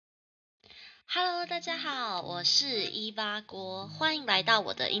Hello， 大家好，我是伊娃郭，欢迎来到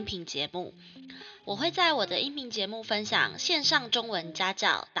我的音频节目。我会在我的音频节目分享线上中文家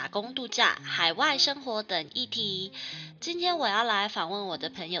教、打工度假、海外生活等议题。今天我要来访问我的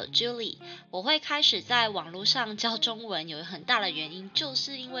朋友 Julie， 我会开始在网络上教中文，有很大的原因就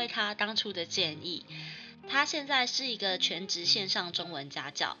是因为她当初的建议。她现在是一个全职线上中文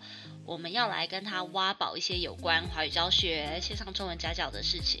家教，我们要来跟她挖宝一些有关华语教学、线上中文家教的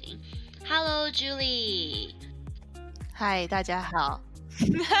事情。Hello Julie， 嗨，大家好。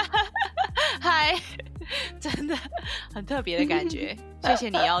嗨，真的很特别的感觉，谢谢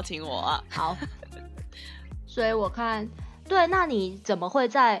你邀请我啊。好，所以我看，对，那你怎么会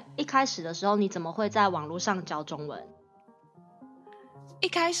在一开始的时候，你怎么会在网络上教中文？一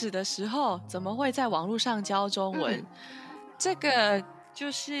开始的时候怎么会在网络上教中文？这个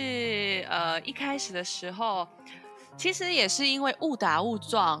就是一开始的时候，其实也是因为误打误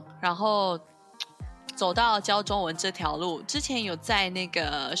撞，然后走到教中文这条路。之前有在那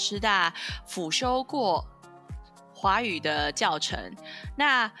个师大辅修过华语的教程，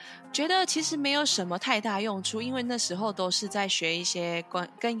那觉得其实没有什么太大用处，因为那时候都是在学一些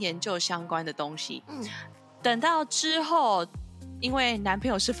跟研究相关的东西。等到之后，因为男朋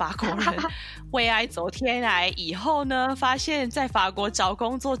友是法国人，为爱走天涯以后呢，发现在法国找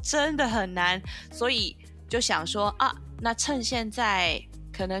工作真的很难，所以就想说啊，那趁现在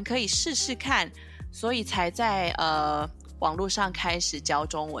可能可以试试看，所以才在网络上开始教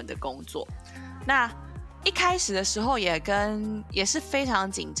中文的工作。那一开始的时候也是非常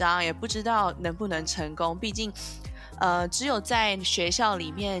紧张，也不知道能不能成功，毕竟只有在学校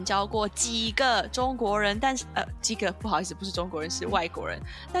里面教过几个中国人，但是几个不好意思，不是中国人，是外国人，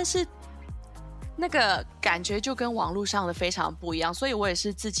但是那个感觉就跟网络上的非常不一样，所以我也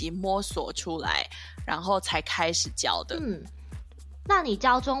是自己摸索出来，然后才开始教的。那你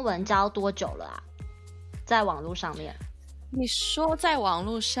教中文教多久了啊？在网络上面？你说在网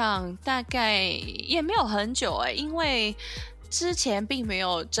络上大概也没有很久因为之前并没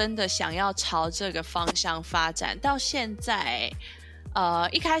有真的想要朝这个方向发展，到现在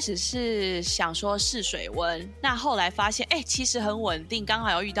一开始是想说试水温，那后来发现其实很稳定，刚好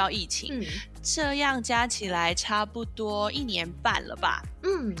有遇到疫情，这样加起来差不多1年半了吧。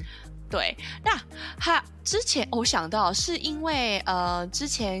对，那之前我想到是因为之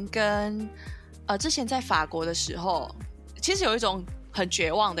前在法国的时候，其实有一种很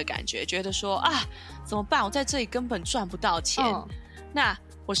绝望的感觉，觉得说啊怎么办，我在这里根本赚不到钱，那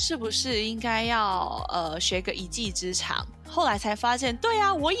我是不是应该要学个一技之长？后来才发现，对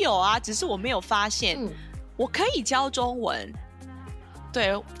啊，我有啊，只是我没有发现，我可以教中文，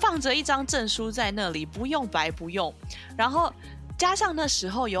对，放着一张证书在那里，不用白不用。然后加上那时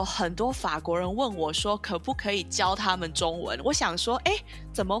候有很多法国人问我说可不可以教他们中文，我想说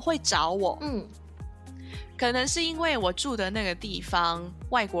怎么会找我？可能是因为我住的那个地方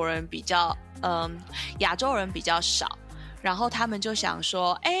外国人比较亚洲人比较少，然后他们就想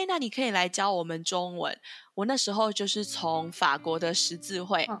说那你可以来教我们中文。我那时候就是从法国的识字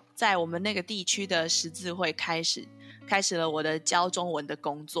会，在我们那个地区的识字会开始了我的教中文的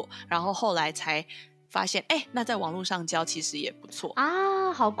工作，然后后来才发现那在网络上教其实也不错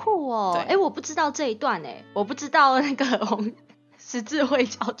啊，好酷哦！我不知道这一段我不知道那个识字会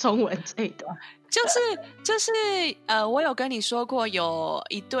教中文这一段。就是我有跟你说过，有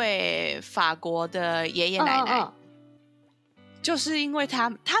一对法国的爷爷奶奶，就是因为他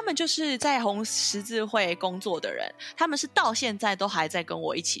们就是在红十字会工作的人，他们是到现在都还在跟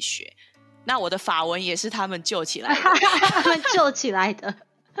我一起学。那我的法文也是他们救起来的，他们救起来的。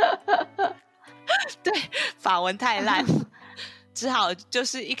对，法文太烂，只好就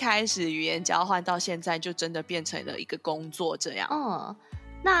是一开始语言交换，到现在就真的变成了一个工作这样。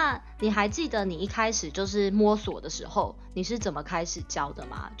那你还记得你一开始就是摸索的时候，你是怎么开始教的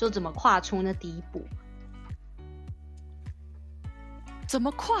吗？就怎么跨出那第一步？怎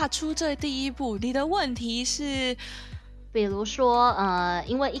么跨出这第一步？你的问题是，比如说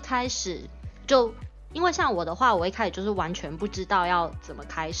因为一开始因为像我的话，我一开始就是完全不知道要怎么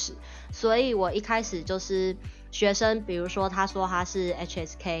开始，所以我一开始就是学生，比如说他说他是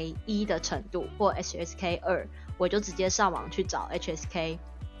HSK 1的程度或 HSK 2，我就直接上网去找 HSK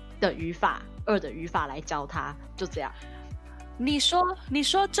的语法2的语法来教他，就这样。你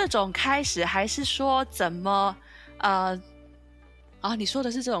说这种开始，还是说怎么你说的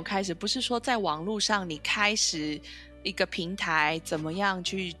是这种开始，不是说在网络上你开始一个平台怎么样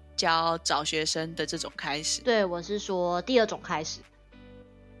去找学生的这种开始？对，我是说第二种开始。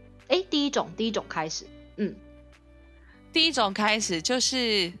第一种开始。第一种开始就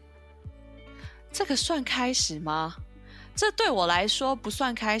是这个算开始吗？这对我来说不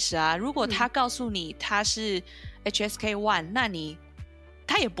算开始啊。如果他告诉你他是 HSK1，那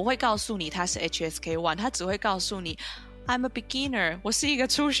他也不会告诉你他是 HSK1， 他只会告诉你 I'm a beginner， 我是一个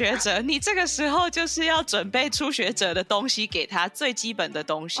初学者。你这个时候就是要准备初学者的东西给他，最基本的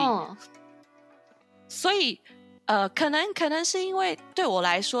东西。所以可能是因为对我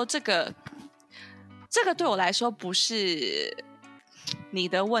来说这个对我来说不是你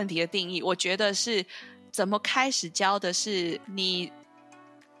的问题的定义，我觉得是怎么开始教的是你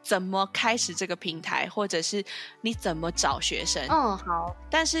怎么开始这个平台，或者是你怎么找学生。好。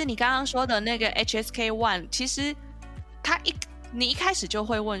但是你刚刚说的那个 HSK1， 其实你一开始就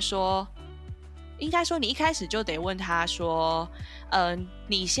会问说，应该说你一开始就得问他说，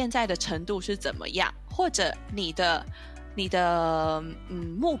你现在的程度是怎么样，或者你的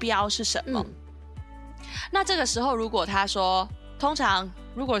目标是什么？那这个时候如果他说，通常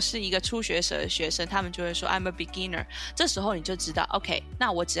如果是一个初学者的学生，他们就会说 I'm a beginner， 这时候你就知道 OK，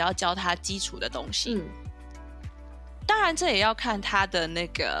 那我只要教他基础的东西。当然这也要看他的那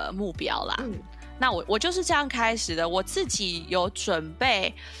个目标啦。那我就是这样开始的，我自己有准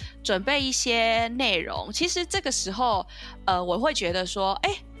备一些内容。其实这个时候我会觉得说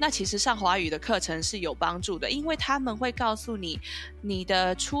那其实上华语的课程是有帮助的，因为他们会告诉你你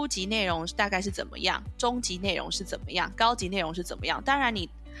的初级内容大概是怎么样，中级内容是怎么样，高级内容是怎么样。当然你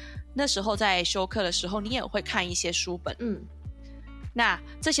那时候在修课的时候你也会看一些书本。那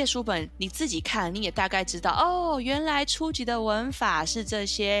这些书本你自己看，你也大概知道原来初级的文法是这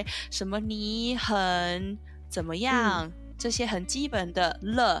些什么你很怎么样，这些很基本的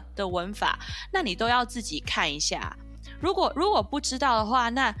了的文法，那你都要自己看一下。如果不知道的话，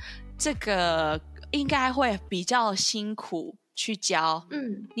那这个应该会比较辛苦去教。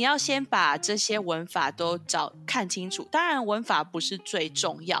你要先把这些文法都看清楚。当然文法不是最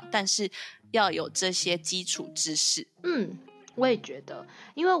重要，但是要有这些基础知识。我也觉得，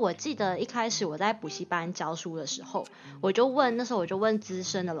因为我记得一开始我在补习班教书的时候，那时候我就问资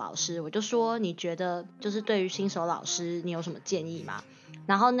深的老师，我就说你觉得就是对于新手老师你有什么建议吗？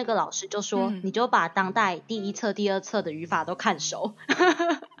然后那个老师就说，你就把当代第一册第二册的语法都看熟。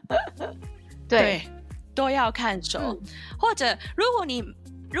对，都要看熟。或者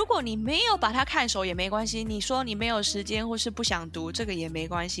如果你没有把它看熟也没关系，你说你没有时间或是不想读，这个也没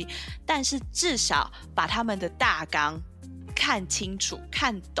关系，但是至少把他们的大纲看清楚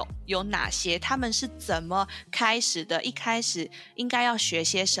看懂有哪些，他们是怎么开始的，一开始应该要学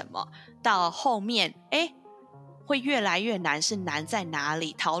些什么，到后面会越来越难，是难在哪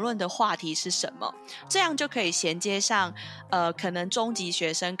里，讨论的话题是什么，这样就可以衔接上可能中级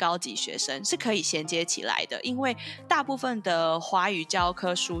学生高级学生是可以衔接起来的，因为大部分的华语教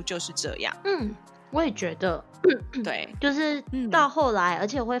科书就是这样。我也觉得对，就是到后来而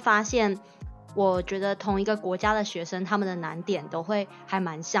且我会发现，我觉得同一个国家的学生他们的难点都会还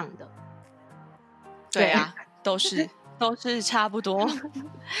蛮像的。对啊，都是差不多。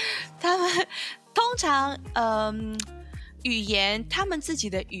他们通常语言，他们自己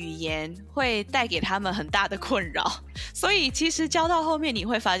的语言会带给他们很大的困扰，所以其实教到后面你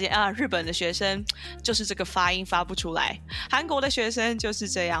会发现日本的学生就是这个发音发不出来，韩国的学生就是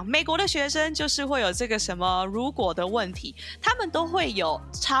这样，美国的学生就是会有这个什么如果的问题，他们都会有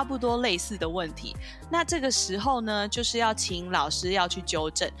差不多类似的问题。那这个时候呢，就是要请老师要去纠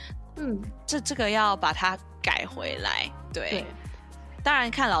正，这个要把它改回来。对，当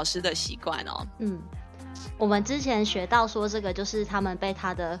然看老师的习惯哦。我们之前学到说这个就是他们被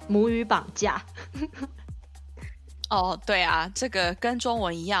他的母语绑架。对啊，这个跟中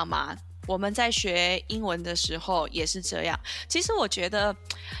文一样嘛，我们在学英文的时候也是这样。其实我觉得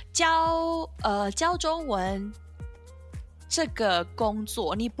教中文这个工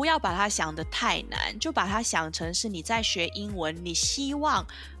作，你不要把它想得太难，就把它想成是你在学英文，你希望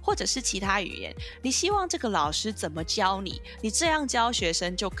或者是其他语言，你希望这个老师怎么教你，你这样教学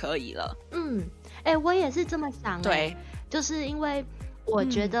生就可以了。我也是这么想。对，就是因为我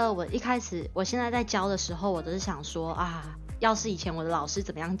觉得我一开始我现在在教的时候，我都是想说要是以前我的老师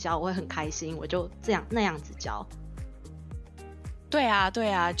怎么样教我会很开心，我就那样子教。对啊，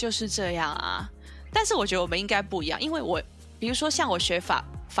就是这样啊。但是我觉得我们应该不一样，因为比如说像我学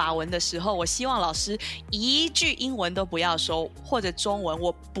法文的时候，我希望老师一句英文都不要说，或者中文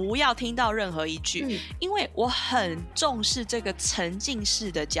我不要听到任何一句，因为我很重视这个沉浸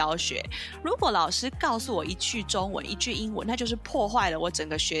式的教学。如果老师告诉我一句中文一句英文，那就是破坏了我整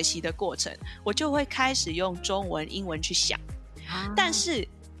个学习的过程，我就会开始用中文英文去想。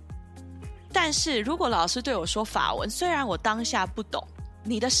但是如果老师对我说法文，虽然我当下不懂，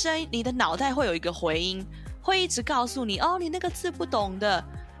你的脑袋会有一个回音，会一直告诉你你那个字不懂的，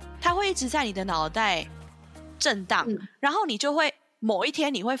它会一直在你的脑袋震荡，然后你就会某一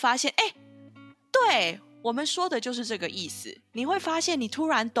天你会发现，对，我们说的就是这个意思。你会发现你突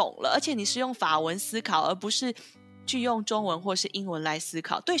然懂了，而且你是用法文思考，而不是去用中文或是英文来思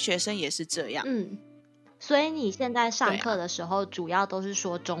考。对学生也是这样。所以你现在上课的时候主要都是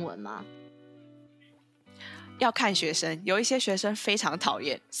说中文吗？要看学生，有一些学生非常讨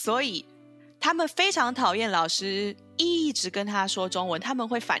厌，所以他们非常讨厌老师一直跟他说中文，他们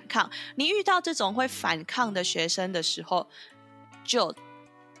会反抗。你遇到这种会反抗的学生的时候，就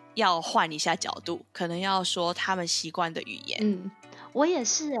要换一下角度，可能要说他们习惯的语言。我也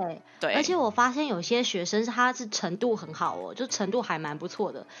是对，而且我发现有些学生他是程度很好哦，就程度还蛮不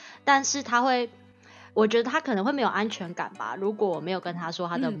错的，但是我觉得他可能会没有安全感吧，如果我没有跟他说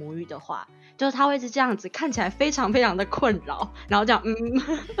他的母语的话，就是他会是这样子，看起来非常非常的困扰，然后这样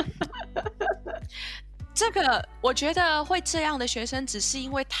这个我觉得会这样的学生只是因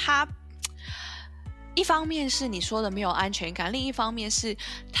为他一方面是你说的没有安全感，另一方面是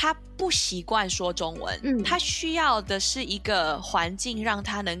他不习惯说中文，他需要的是一个环境让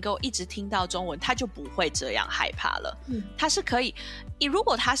他能够一直听到中文，他就不会这样害怕了。他是可以，如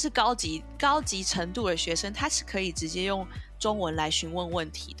果他是高级程度的学生，他是可以直接用中文来询问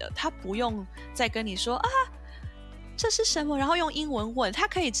问题的，他不用再跟你说这是什么，然后用英文问，他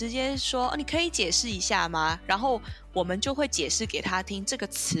可以直接说你可以解释一下吗？然后我们就会解释给他听这个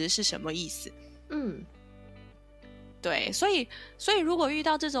词是什么意思。对，所以如果遇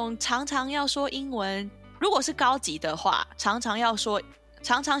到这种常常要说英文，如果是高级的话，常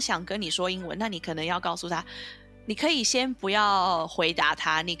常想跟你说英文，那你可能要告诉他，你可以先不要回答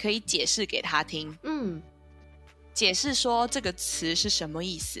他，你可以解释给他听，解释说这个词是什么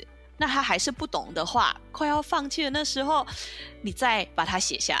意思。那他还是不懂的话，快要放弃的那时候，你再把它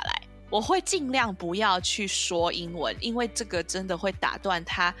写下来。我会尽量不要去说英文，因为这个真的会打断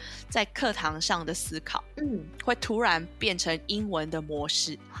他在课堂上的思考，会突然变成英文的模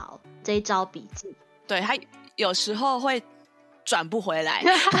式。好，这一招笔记。对，他有时候会转不回来，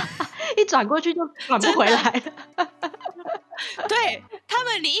一转过去就转不回来了。对，他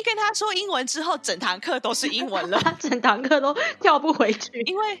们，你一跟他说英文之后，整堂课都是英文了，整堂课都跳不回去，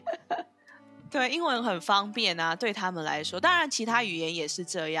因为对，英文很方便啊，对他们来说。当然其他语言也是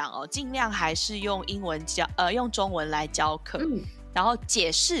这样哦，尽量还是用用中文来教课，然后解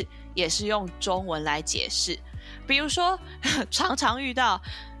释也是用中文来解释。比如说常常遇到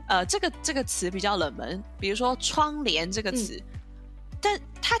这个词比较冷门，比如说窗帘这个词，但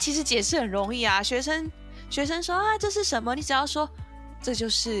它其实解释很容易啊。学生说这是什么，你只要说这就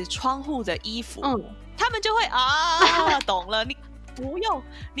是窗户的衣服，他们就会懂了。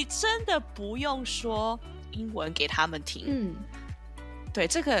你真的不用说英文给他们听。对，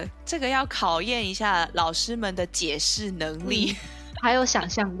这个要考验一下老师们的解释能力，还有想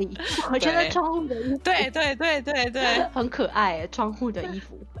象力。我觉得窗户的衣服，对，很可爱窗户的衣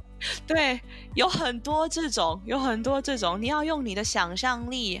服。对，有很多这种，你要用你的想象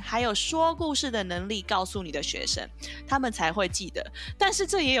力还有说故事的能力告诉你的学生，他们才会记得。但是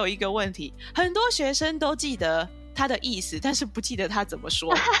这也有一个问题，很多学生都记得他的意思，但是不记得他怎么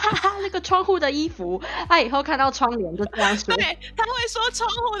说。那个窗户的衣服，他以后看到窗帘就这样说。对，他会说窗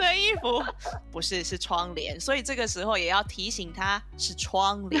户的衣服，不是，是窗帘。所以这个时候也要提醒他是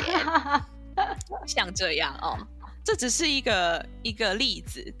窗帘。像这样哦，这只是一个例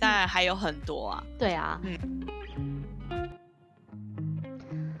子，当然还有很多啊。对啊。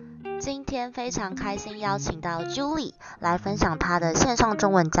今天非常开心邀请到 Julie 来分享她的线上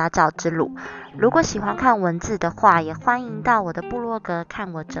中文家教之路。如果喜欢看文字的话，也欢迎到我的部落格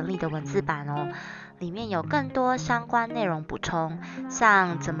看我整理的文字版哦，里面有更多相关内容补充，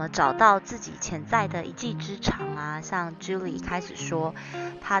像怎么找到自己潜在的一技之长啊，像 Julie 开始说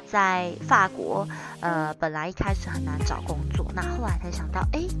她在法国本来一开始很难找工作，那后来才想到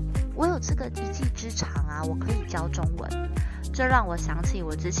我有这个一技之长啊，我可以教中文。这让我想起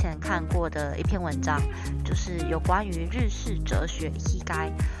我之前看过的一篇文章，就是有关于日式哲学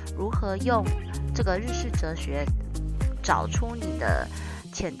Ikigai，如何用这个日式哲学找出你的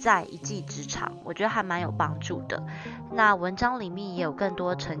潜在一技之长，我觉得还蛮有帮助的。那文章里面也有更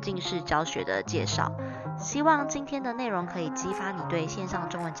多沉浸式教学的介绍，希望今天的内容可以激发你对线上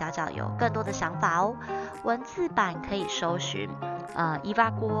中文家教有更多的想法哦。文字版可以搜寻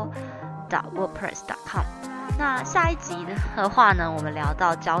ivaguo.wordpress.com。那下一集的话呢，我们聊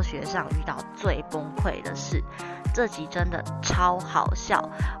到教学上遇到最崩溃的事，这集真的超好笑，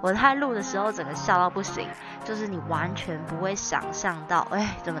我在录的时候整个笑到不行，就是你完全不会想象到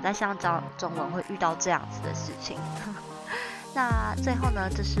怎么在线上教中文会遇到这样子的事情。那最后呢，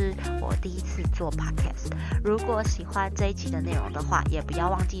这是我第一次做 podcast， 如果喜欢这一集的内容的话，也不要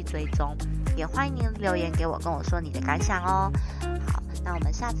忘记追踪，也欢迎您留言给我，跟我说你的感想哦。好，那我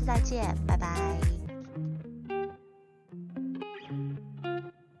们下次再见，拜拜。